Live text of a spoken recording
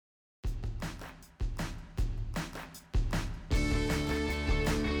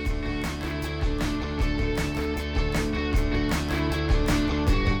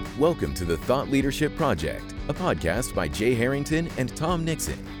Welcome to the Thought Leadership Project, a podcast by Jay Harrington and Tom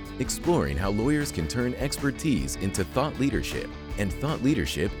Nixon, exploring how lawyers can turn expertise into thought leadership and thought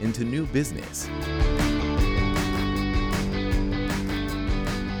leadership into new business.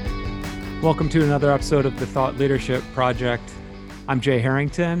 Welcome to another episode of the Thought Leadership Project. I'm Jay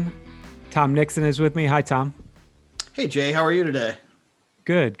Harrington. Tom Nixon is with me. Hi, Tom. Hey, Jay. How are you today?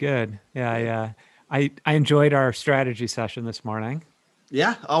 Good. Yeah, I enjoyed our strategy session this morning.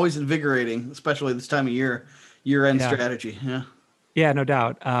 Yeah, always invigorating, especially this time of year-end strategy. Yeah, no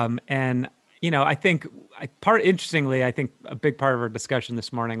doubt. And I think interestingly, I think a big part of our discussion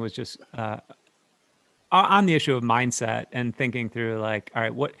this morning was just on the issue of mindset and thinking through, like, all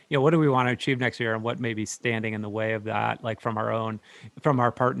right, what do we want to achieve next year, and what may be standing in the way of that, like from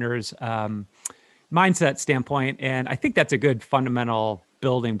our partners' mindset standpoint. And I think that's a good fundamental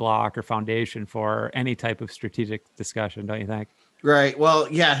building block or foundation for any type of strategic discussion, don't you think? Right. Well,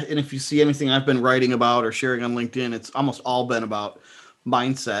 yeah. And if you see anything I've been writing about or sharing on LinkedIn, it's almost all been about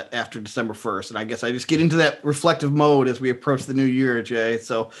mindset after December 1st. And I guess I just get into that reflective mode as we approach the new year, Jay.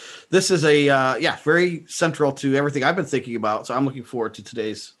 So this is very central to everything I've been thinking about. So I'm looking forward to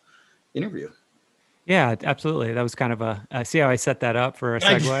today's interview. Yeah, absolutely. That was kind of see how I set that up for a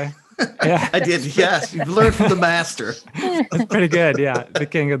segue? Yeah, I did. Yes. You've learned from the master. That's pretty good. Yeah. The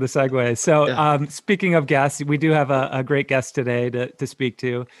king of the segue. So speaking of guests, we do have a great guest today to speak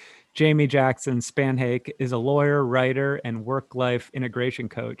to. Jamie Jackson Spanhake is a lawyer, writer, and work-life integration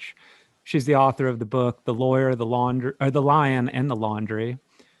coach. She's the author of the book, The Lawyer, the Lion, and the Laundry,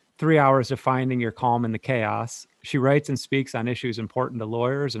 3 Hours of Finding Your Calm in the Chaos. She writes and speaks on issues important to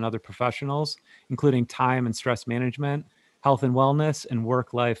lawyers and other professionals, including time and stress management, health and wellness, and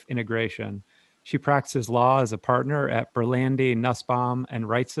work-life integration. She practices law as a partner at Berlandi, Nussbaum, and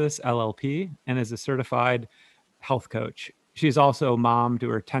Reitzes, LLP, and is a certified health coach. She's also a mom to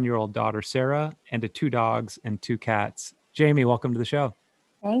her 10-year-old daughter, Sarah, and to 2 dogs and 2 cats. Jamie, welcome to the show.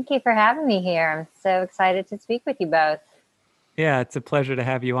 Thank you for having me here. I'm so excited to speak with you both. Yeah, it's a pleasure to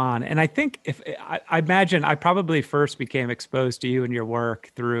have you on. And I think I imagine I probably first became exposed to you and your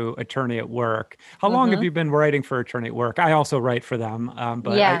work through Attorney at Work. How long have you been writing for Attorney at Work? I also write for them,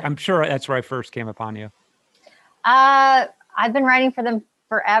 but yeah. I'm sure that's where I first came upon you. I've been writing for them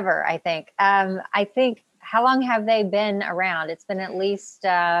forever, I think. How long have they been around? It's been at least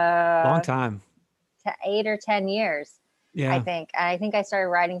long time, 8 or 10 years. Yeah, I think I started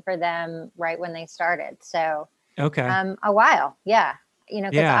writing for them right when they started. So okay, a while, yeah.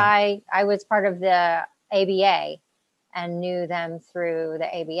 Because I was part of the ABA and knew them through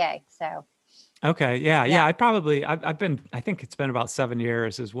the ABA. So. Okay. Yeah. I think it's been about 7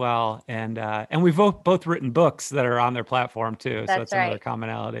 years as well. And we've both written books that are on their platform too. So that's another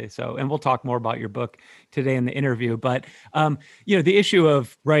commonality. So, and we'll talk more about your book today in the interview, but, the issue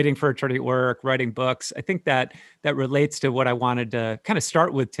of writing for Attorney at Work, writing books, I think that relates to what I wanted to kind of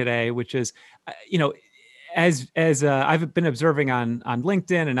start with today, which is, as I've been observing on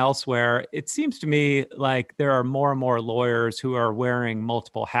LinkedIn and elsewhere, it seems to me like there are more and more lawyers who are wearing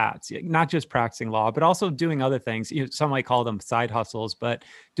multiple hats, not just practicing law, but also doing other things. Some might call them side hustles, but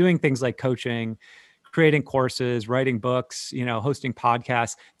doing things like coaching, creating courses, writing books, hosting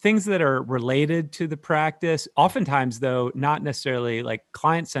podcasts, things that are related to the practice. Oftentimes, though, not necessarily like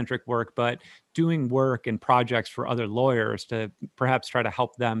client-centric work, but doing work and projects for other lawyers to perhaps try to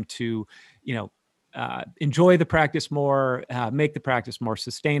help them to, enjoy the practice more, make the practice more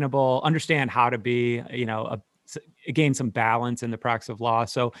sustainable, understand how to be, gain some balance in the practice of law.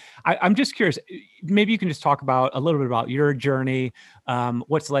 So I'm just curious, maybe you can just talk about a little bit about your journey,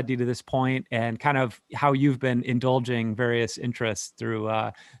 what's led you to this point, and kind of how you've been indulging various interests through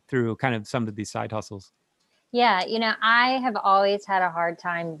kind of some of these side hustles. Yeah, I have always had a hard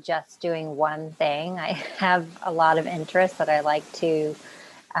time just doing one thing. I have a lot of interests that I like to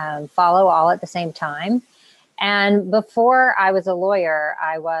follow all at the same time. And before I was a lawyer,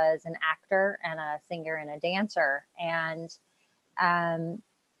 I was an actor and a singer and a dancer. And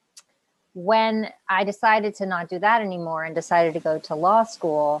when I decided to not do that anymore and decided to go to law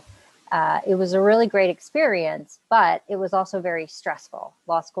school, it was a really great experience, but it was also very stressful,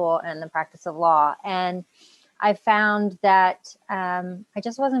 law school and the practice of law. And I found that I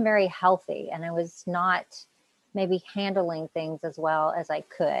just wasn't very healthy, and I was not maybe handling things as well as I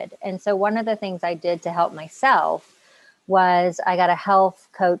could. And so one of the things I did to help myself was I got a health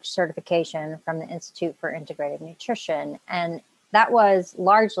coach certification from the Institute for Integrative Nutrition. And that was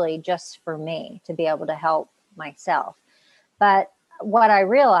largely just for me to be able to help myself. But what I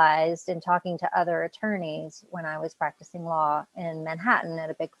realized in talking to other attorneys when I was practicing law in Manhattan at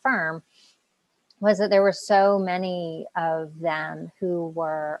a big firm was that there were so many of them who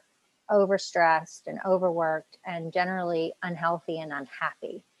were overstressed and overworked and generally unhealthy and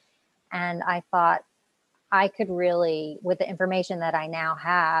unhappy. And I thought I could really, with the information that I now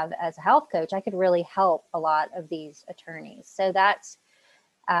have as a health coach, I could really help a lot of these attorneys. So that's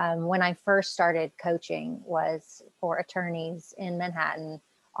when I first started coaching, was for attorneys in Manhattan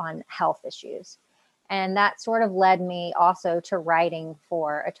on health issues. And that sort of led me also to writing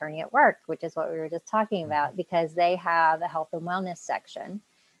for Attorney at Work, which is what we were just talking about, because they have a health and wellness section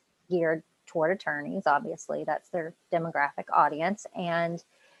geared toward attorneys. Obviously, that's their demographic audience. And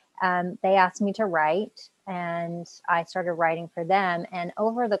they asked me to write, and I started writing for them. And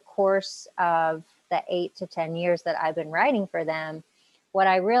over the course of the 8 to 10 years that I've been writing for them, what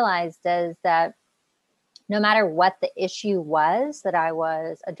I realized is that no matter what the issue was that I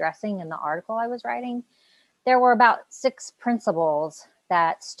was addressing in the article I was writing, there were about 6 principles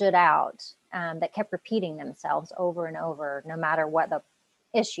that stood out, that kept repeating themselves over and over, no matter what the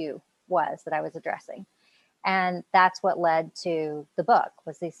issue was that I was addressing. And that's what led to the book,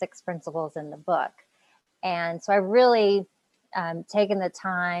 was these 6 principles in the book. And so I really taken the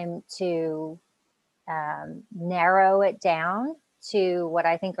time to narrow it down to what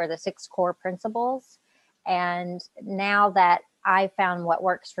I think are the 6 core principles. And now that I found what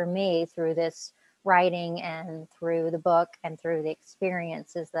works for me through this writing and through the book and through the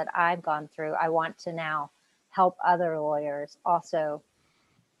experiences that I've gone through, I want to now help other lawyers also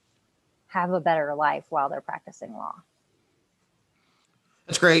have a better life while they're practicing law.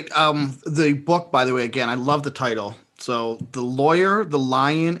 That's great. The book, by the way, again, I love the title. So The Lawyer, the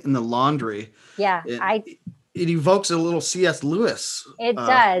Lion, and the Laundry. Yeah, it evokes a little C.S. Lewis. It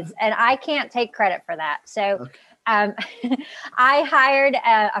does. And I can't take credit for that. So I hired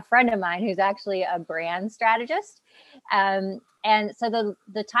a friend of mine who's actually a brand strategist. And so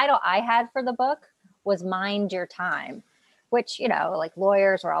the title I had for the book was Mind Your Time, which, like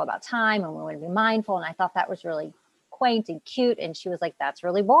lawyers are all about time and we want to be mindful. And I thought that was really quaint and cute. And she was like, that's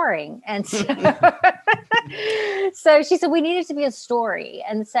really boring. And so, so she said, we need it to be a story.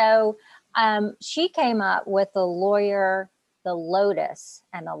 And so she came up with the lawyer, the lotus,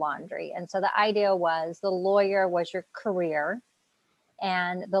 and the laundry. And so the idea was the lawyer was your career,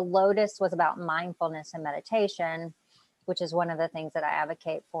 and the lotus was about mindfulness and meditation, which is one of the things that I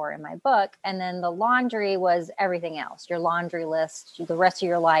advocate for in my book. And then the laundry was everything else, your laundry list, the rest of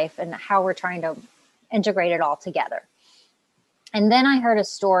your life, and how we're trying to integrate it all together. And then I heard a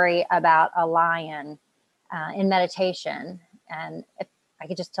story about a lion in meditation. And if I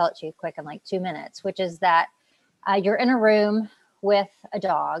could just tell it to you quick in like 2 minutes, which is that you're in a room with a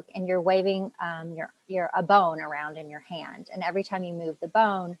dog and you're waving a bone around in your hand. And every time you move the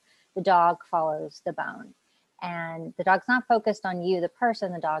bone, the dog follows the bone. And the dog's not focused on you, the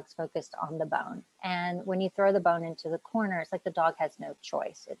person, the dog's focused on the bone. And when you throw the bone into the corner, it's like the dog has no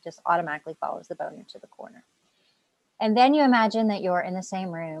choice. It just automatically follows the bone into the corner. And then you imagine that you're in the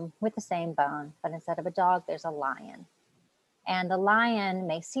same room with the same bone, but instead of a dog, there's a lion. And the lion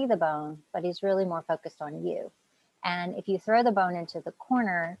may see the bone, but he's really more focused on you. And if you throw the bone into the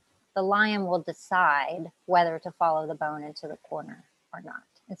corner, the lion will decide whether to follow the bone into the corner or not.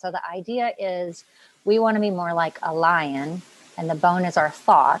 And so the idea is we want to be more like a lion, and the bone is our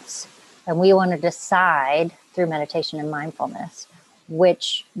thoughts. And we want to decide through meditation and mindfulness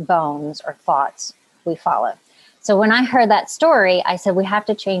which bones or thoughts we follow. So when I heard that story, I said, we have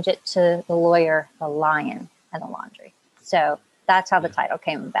to change it to the lawyer, the lion, and the laundry. So that's how the title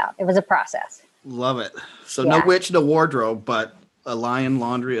came about. It was a process. Love it. So no witch, no wardrobe, but a lion,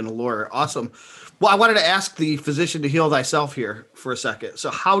 laundry, and a lawyer. Awesome. Well, I wanted to ask the physician to heal thyself here for a second. So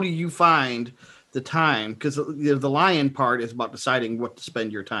how do you find the time? Because the lion part is about deciding what to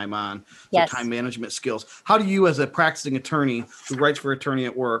spend your time on. So time management skills. How do you, as a practicing attorney who writes for Attorney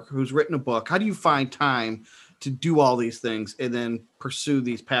at Work, who's written a book, how do you find time to do all these things and then pursue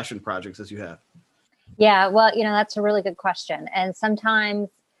these passion projects as you have? Yeah, well, that's a really good question. And sometimes,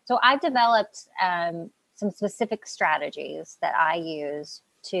 so I've developed some specific strategies that I use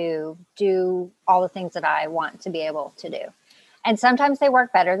to do all the things that I want to be able to do. And sometimes they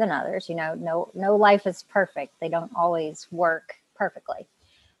work better than others. No life is perfect. They don't always work perfectly.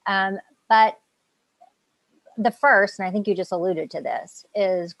 But the first, and I think you just alluded to this,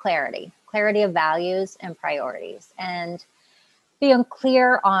 is clarity of values and priorities, and being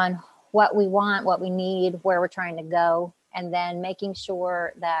clear on what we want, what we need, where we're trying to go, and then making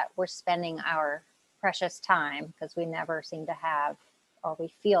sure that we're spending our precious time, because we never seem to have, or we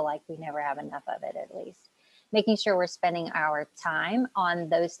feel like we never have enough of it, at least. Making sure we're spending our time on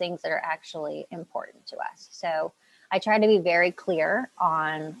those things that are actually important to us. So I try to be very clear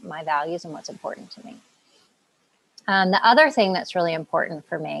on my values and what's important to me. The other thing that's really important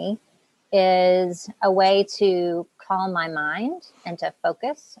for me is a way to calm my mind and to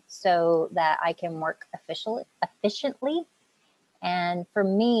focus so that I can work efficiently. And for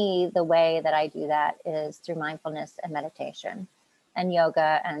me, the way that I do that is through mindfulness and meditation and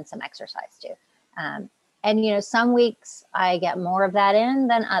yoga and some exercise too. And, some weeks I get more of that in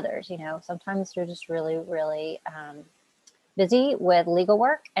than others. Sometimes you're just really, really busy with legal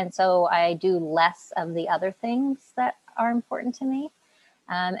work. And so I do less of the other things that are important to me.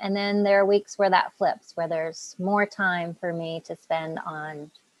 And then there are weeks where that flips, where there's more time for me to spend on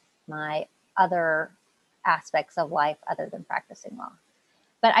my other aspects of life other than practicing law.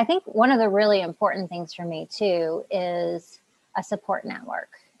 But I think one of the really important things for me too is a support network.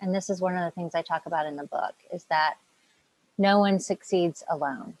 And this is one of the things I talk about in the book, is that no one succeeds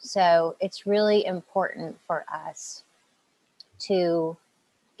alone. So it's really important for us to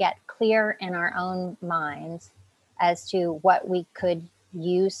get clear in our own minds as to what we could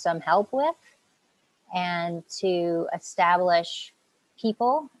use some help with, and to establish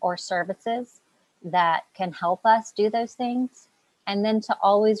people or services that can help us do those things. And then to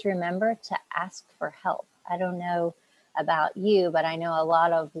always remember to ask for help. I don't know about you, but I know a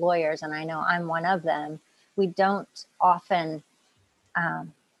lot of lawyers, and I know I'm one of them. We don't often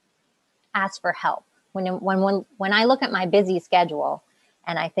ask for help. When I look at my busy schedule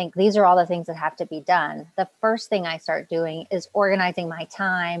and I think these are all the things that have to be done, the first thing I start doing is organizing my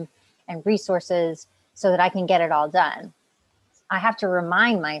time and resources so that I can get it all done. I have to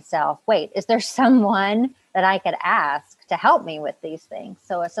remind myself, wait, is there someone that I could ask to help me with these things?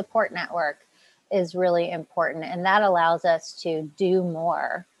 So a support network is really important, and that allows us to do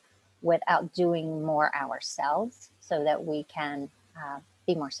more without doing more ourselves so that we can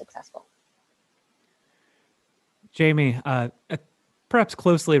be more successful. Jamie, perhaps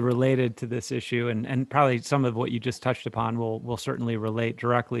closely related to this issue, and probably some of what you just touched upon will certainly relate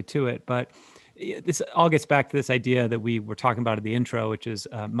directly to it, but this all gets back to this idea that we were talking about at the intro, which is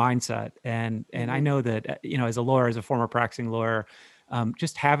mindset. And I know that, as a lawyer, as a former practicing lawyer,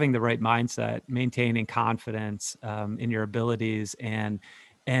 just having the right mindset, maintaining confidence in your abilities, and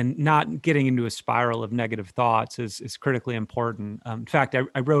not getting into a spiral of negative thoughts is critically important. In fact,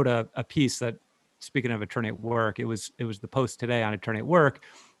 I wrote a piece that, speaking of attorney at work, it was the post today on attorney at work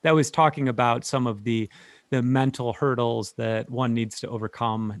that was talking about some of the mental hurdles that one needs to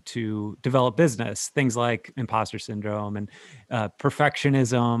overcome to develop business, things like imposter syndrome and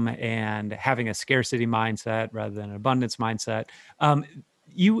perfectionism and having a scarcity mindset rather than an abundance mindset.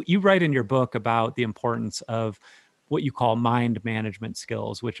 You write in your book about the importance of what you call mind management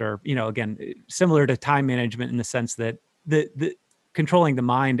skills, which are, again, similar to time management in the sense that the controlling the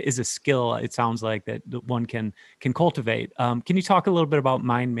mind is a skill, it sounds like, that one can cultivate. Can you talk a little bit about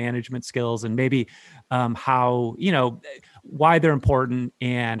mind management skills and maybe how, why they're important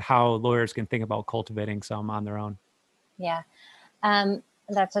and how lawyers can think about cultivating some on their own? Yeah,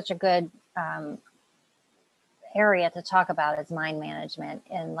 that's such a good area to talk about, is mind management.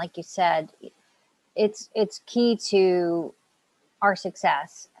 And like you said, it's key to our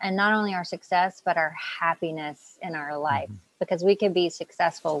success, and not only our success, but our happiness in our life. Mm-hmm. Because we could be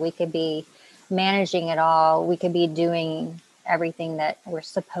successful, we could be managing it all, we could be doing everything that we're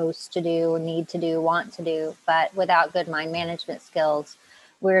supposed to do, need to do, want to do, but without good mind management skills,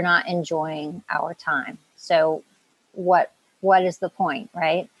 we're not enjoying our time. So what is the point,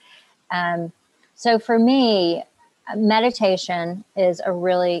 right? So for me, meditation is a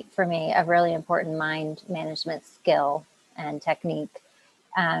really important mind management skill and technique,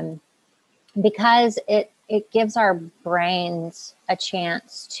 because it gives our brains a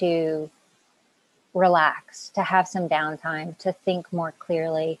chance to relax, to have some downtime, to think more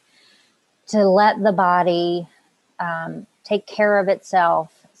clearly, to let the body take care of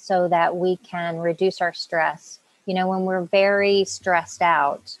itself so that we can reduce our stress. When we're very stressed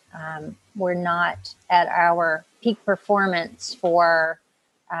out, we're not at our peak performance for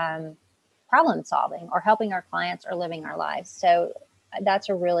problem solving or helping our clients or living our lives. So that's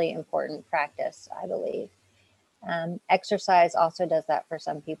a really important practice, I believe. Exercise also does that for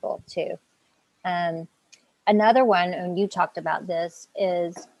some people too. Another one, and you talked about this,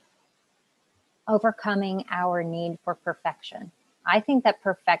 is overcoming our need for perfection. I think that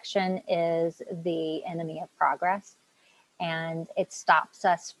perfection is the enemy of progress, and it stops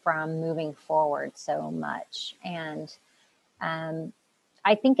us from moving forward so much. And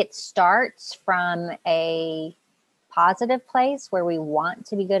I think it starts from a positive place where we want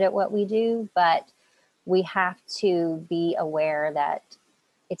to be good at what we do, but we have to be aware that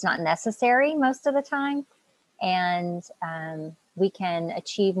it's not necessary most of the time. And we can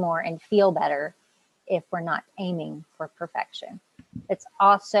achieve more and feel better if we're not aiming for perfection. It's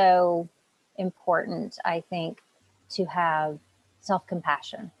also important, I think, to have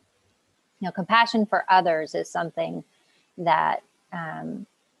self-compassion. Compassion for others is something that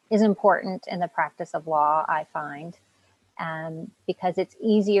is important in the practice of law, I find, because it's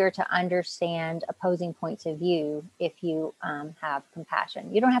easier to understand opposing points of view if you have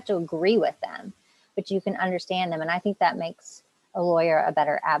compassion. You don't have to agree with them, but you can understand them. And I think that makes a lawyer a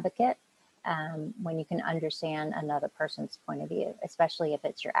better advocate when you can understand another person's point of view, especially if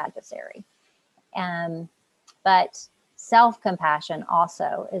it's your adversary. But self-compassion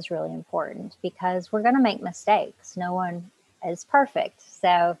also is really important because we're going to make mistakes. No one is perfect.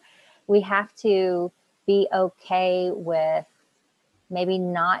 So we have to be okay with maybe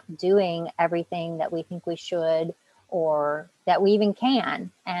not doing everything that we think we should or that we even can,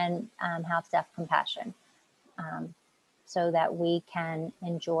 and have self-compassion so that we can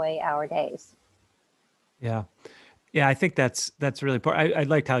enjoy our days. Yeah. Yeah, I think that's really important. I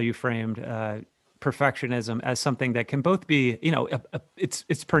liked how you framed perfectionism as something that can both be,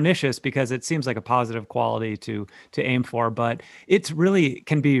 it's pernicious because it seems like a positive quality to aim for, but it's really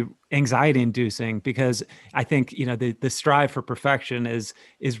can be anxiety inducing because I think, the strive for perfection is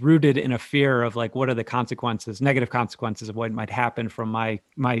rooted in a fear of like, what are the consequences, negative consequences of what might happen from my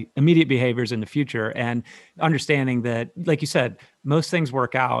immediate behaviors in the future. And understanding that, like you said, most things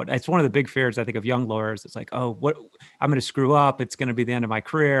work out. It's one of the big fears, I think, of young lawyers. It's like, oh, what I'm going to screw up. It's going to be the end of my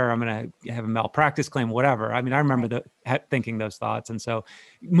career. I'm going to have a malpractice claim, whatever. I mean, I remember thinking those thoughts. And so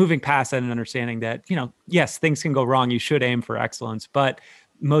moving past that and understanding that, yes, things can go wrong. You should aim for excellence, but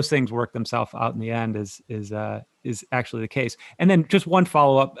most things work themselves out in the end is actually the case. And then just one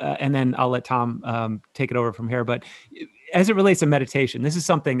follow-up, and then I'll let Tom take it over from here. But as it relates to meditation, this is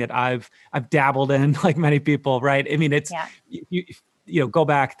something that I've dabbled in, like many people, right? I mean, it's, you go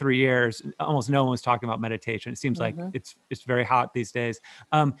back 3 years, almost no one was talking about meditation. It seems like it's very hot these days.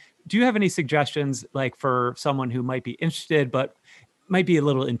 Do you have any suggestions, like for someone who might be interested, but might be a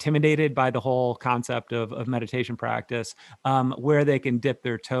little intimidated by the whole concept of meditation practice, where they can dip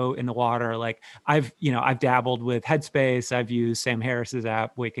their toe in the water? Like I've dabbled with Headspace. I've used Sam Harris's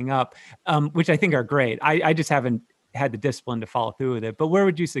app, Waking Up, which I think are great. I just haven't had the discipline to follow through with it. But where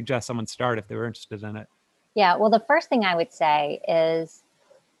would you suggest someone start if they were interested in it? Yeah, well, the first thing I would say is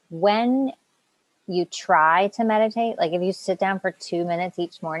when you try to meditate, like if you sit down for 2 minutes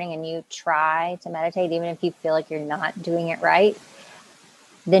each morning and you try to meditate, even if you feel like you're not doing it right,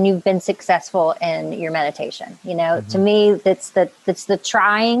 then you've been successful in your meditation. To me, that's the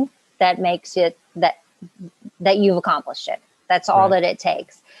trying that makes it that you've accomplished it. That's all that it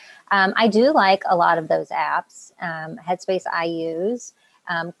takes. I do like a lot of those apps. Headspace I use.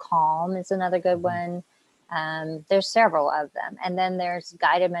 Calm is another good one. There's several of them. And then there's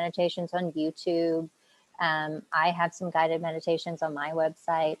guided meditations on YouTube. I have some guided meditations on my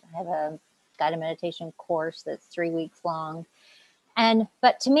website. I have a guided meditation course that's 3 weeks long.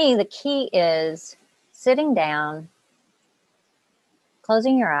 But to me, the key is sitting down,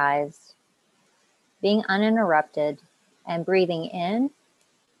 closing your eyes, being uninterrupted, and breathing in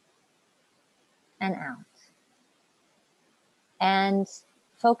and out. And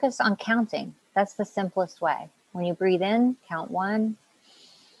focus on counting. That's the simplest way. When you breathe in, count 1,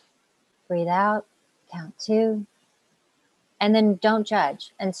 breathe out, count 2, and then don't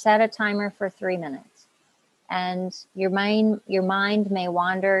judge and set a timer for 3 minutes. And your mind may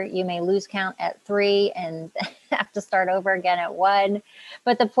wander. You may lose count at 3 and have to start over again at 1.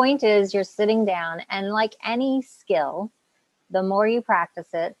 But the point is you're sitting down, and like any skill, the more you practice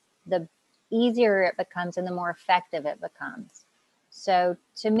it, the easier it becomes and the more effective it becomes. So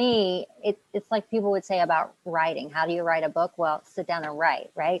to me, it's like people would say about writing. How do you write a book? Well, sit down and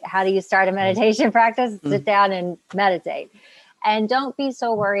write, right? How do you start a meditation practice? Sit down and meditate. And don't be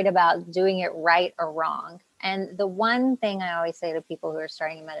so worried about doing it right or wrong. And the one thing I always say to people who are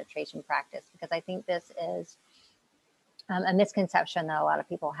starting a meditation practice, because I think this is a misconception that a lot of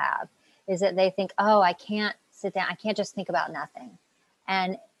people have, is that they think, oh, I can't sit down. I can't just think about nothing.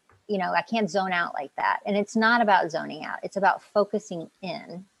 And, I can't zone out like that. And it's not about zoning out. It's about focusing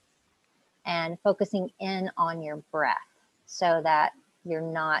in and focusing in on your breath so that you're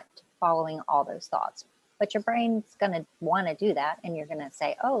not following all those thoughts. But your brain's going to want to do that. And you're going to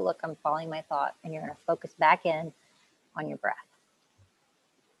say, oh, look, I'm following my thought. And you're going to focus back in on your breath.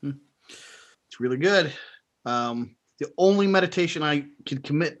 It's really good. The only meditation I can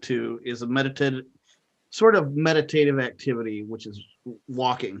commit to is a meditative activity, which is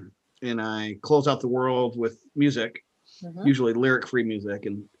walking. And I close out the world with music, usually lyric-free music.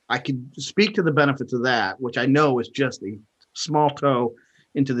 And I can speak to the benefits of that, which I know is just a small toe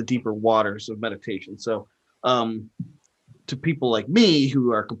into the deeper waters of meditation. So to to people like me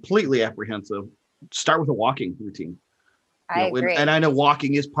who are completely apprehensive, start with a walking routine. I agree. And I know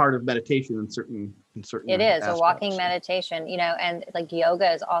walking is part of meditation in certain it is aspects. A walking meditation, and like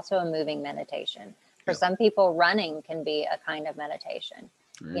yoga is also a moving meditation. For some people, running can be a kind of meditation.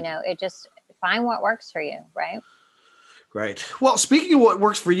 Right. It just find what works for you, right? Right. Well, speaking of what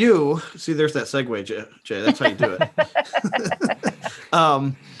works for you, see, there's that segue, Jay. That's how you do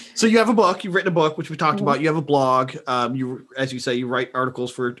it. So you have a book. You've written a book, which we talked about. You have a blog. You, as you say, you write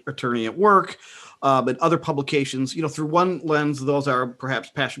articles for Attorney at Work and other publications. Through one lens, those are perhaps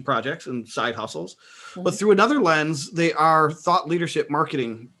passion projects and side hustles, but through another lens, they are thought leadership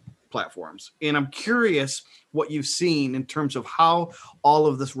marketing platforms. And I'm curious what you've seen in terms of how all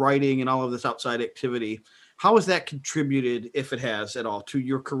of this writing and all of this outside activity, how has that contributed, if it has at all, to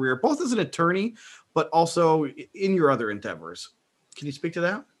your career, both as an attorney, but also in your other endeavors? Can you speak to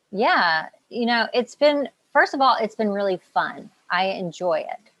that? Yeah. First of all, it's been really fun. I enjoy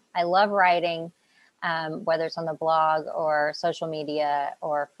it. I love writing, whether it's on the blog or social media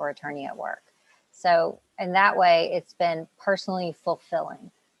or for Attorney at Work. So in that way, it's been personally fulfilling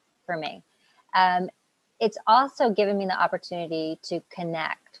for me. It's also given me the opportunity to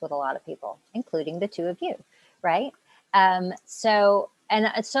connect with a lot of people, including the two of you, right? So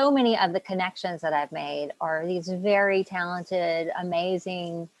many of the connections that I've made are these very talented,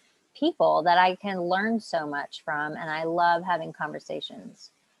 amazing people that I can learn so much from. And I love having conversations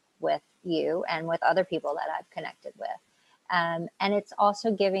with you and with other people that I've connected with. And it's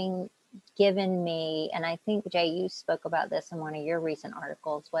also given me, and I think, Jay, you spoke about this in one of your recent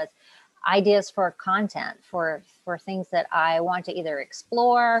articles, was ideas for content, for things that I want to either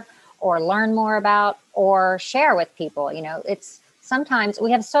explore or learn more about or share with people. It's sometimes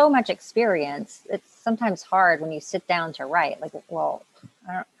we have so much experience. It's sometimes hard when you sit down to write, like, well,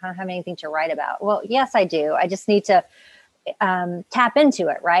 I don't have anything to write about. Well, yes, I do. I just need to tap into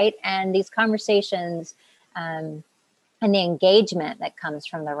it. Right. And these conversations and the engagement that comes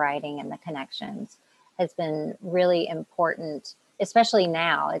from the writing and the connections has been really important. Especially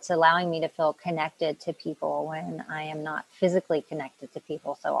now, it's allowing me to feel connected to people when I am not physically connected to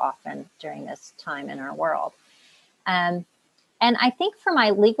people so often during this time in our world. And I think for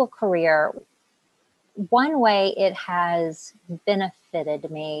my legal career, one way it has benefited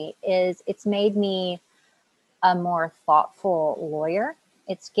me is it's made me a more thoughtful lawyer.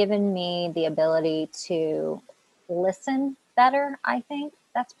 It's given me the ability to listen better, I think.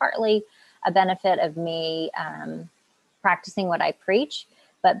 That's partly a benefit of me practicing what I preach,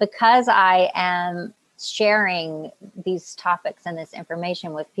 but because I am sharing these topics and this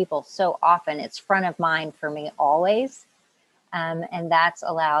information with people so often, it's front of mind for me always. And that's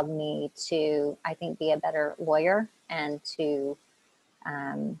allowed me to, I think, be a better lawyer and to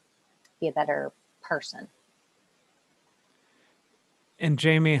be a better person. And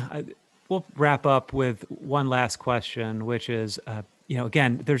Jamie, we'll wrap up with one last question, which is,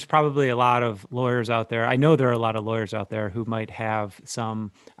 again, there's probably a lot of lawyers out there. I know there are a lot of lawyers out there who might have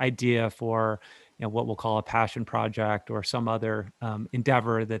some idea for, what we'll call a passion project or some other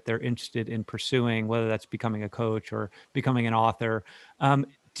endeavor that they're interested in pursuing, whether that's becoming a coach or becoming an author.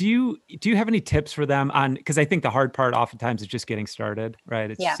 Do you have any tips for them on, because I think the hard part oftentimes is just getting started, right?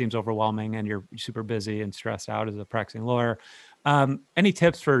 It seems overwhelming and you're super busy and stressed out as a practicing lawyer. Any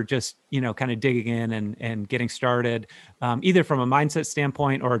tips for just, kind of digging in and getting started, either from a mindset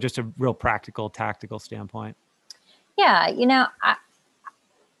standpoint or just a real practical, tactical standpoint? Yeah.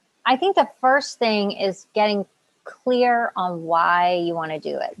 I think the first thing is getting clear on why you want to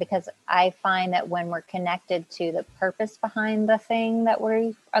do it, because I find that when we're connected to the purpose behind the thing that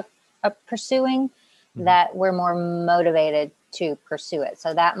we're pursuing, that we're more motivated to pursue it.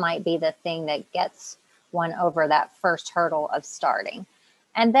 So that might be the thing that gets one over that first hurdle of starting.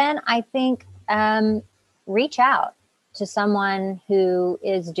 And then I think reach out to someone who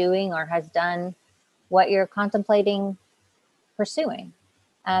is doing or has done what you're contemplating pursuing.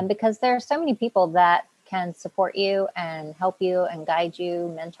 Because there are so many people that can support you and help you and guide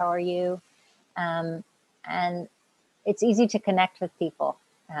you, mentor you. And it's easy to connect with people.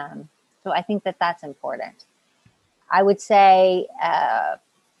 So I think that that's important. I would say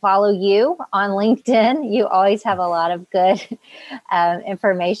follow you on LinkedIn. You always have a lot of good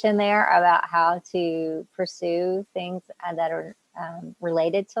information there about how to pursue things that are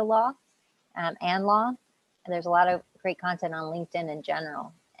related to law and law. And there's a lot of great content on LinkedIn in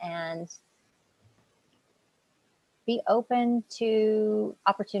general. And be open to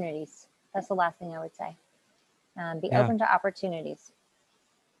opportunities. That's the last thing I would say. Be open to opportunities.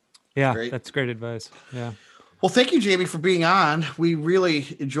 Yeah, that's great advice. Yeah. Well, thank you, Jamie, for being on. We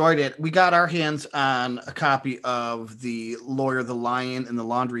really enjoyed it. We got our hands on a copy of The Lawyer, the Lion, and the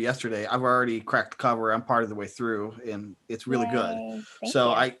Laundry yesterday. I've already cracked the cover. I'm part of the way through, and it's really good.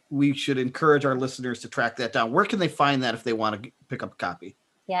 So we should encourage our listeners to track that down. Where can they find that if they want to pick up a copy?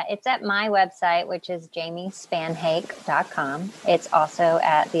 Yeah, it's at my website, which is jamiespanhake.com. It's also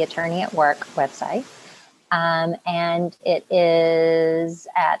at the Attorney at Work website. And it is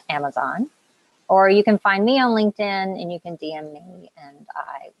at Amazon. Or you can find me on LinkedIn and you can DM me and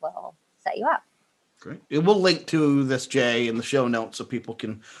I will set you up. Great. It will link to this, Jay, in the show notes so people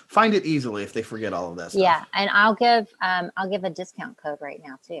can find it easily if they forget all of that stuff. Yeah, and I'll give a discount code right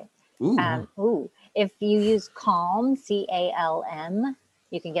now too. Ooh. If you use CALM, CALM,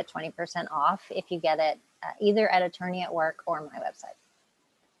 you can get 20% off if you get it either at Attorney at Work or my website.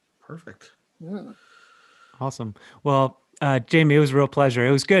 Perfect. Awesome. Well, Jamie, it was a real pleasure.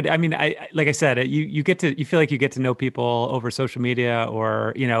 It was good. I mean, like I said, you feel like you get to know people over social media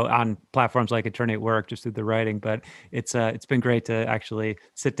or, on platforms like Attorney at Work just through the writing, but it's been great to actually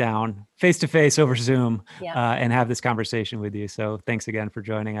sit down face to face over Zoom and have this conversation with you. So thanks again for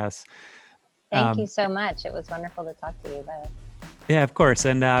joining us. Thank you so much. It was wonderful to talk to you about it. Yeah, of course.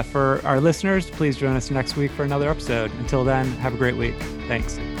 And for our listeners, please join us next week for another episode. Until then, have a great week.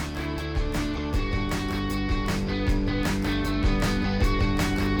 Thanks.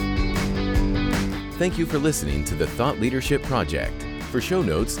 Thank you for listening to the Thought Leadership Project. For show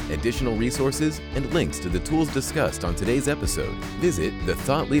notes, additional resources, and links to the tools discussed on today's episode, visit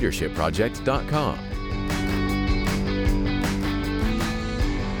thethoughtleadershipproject.com.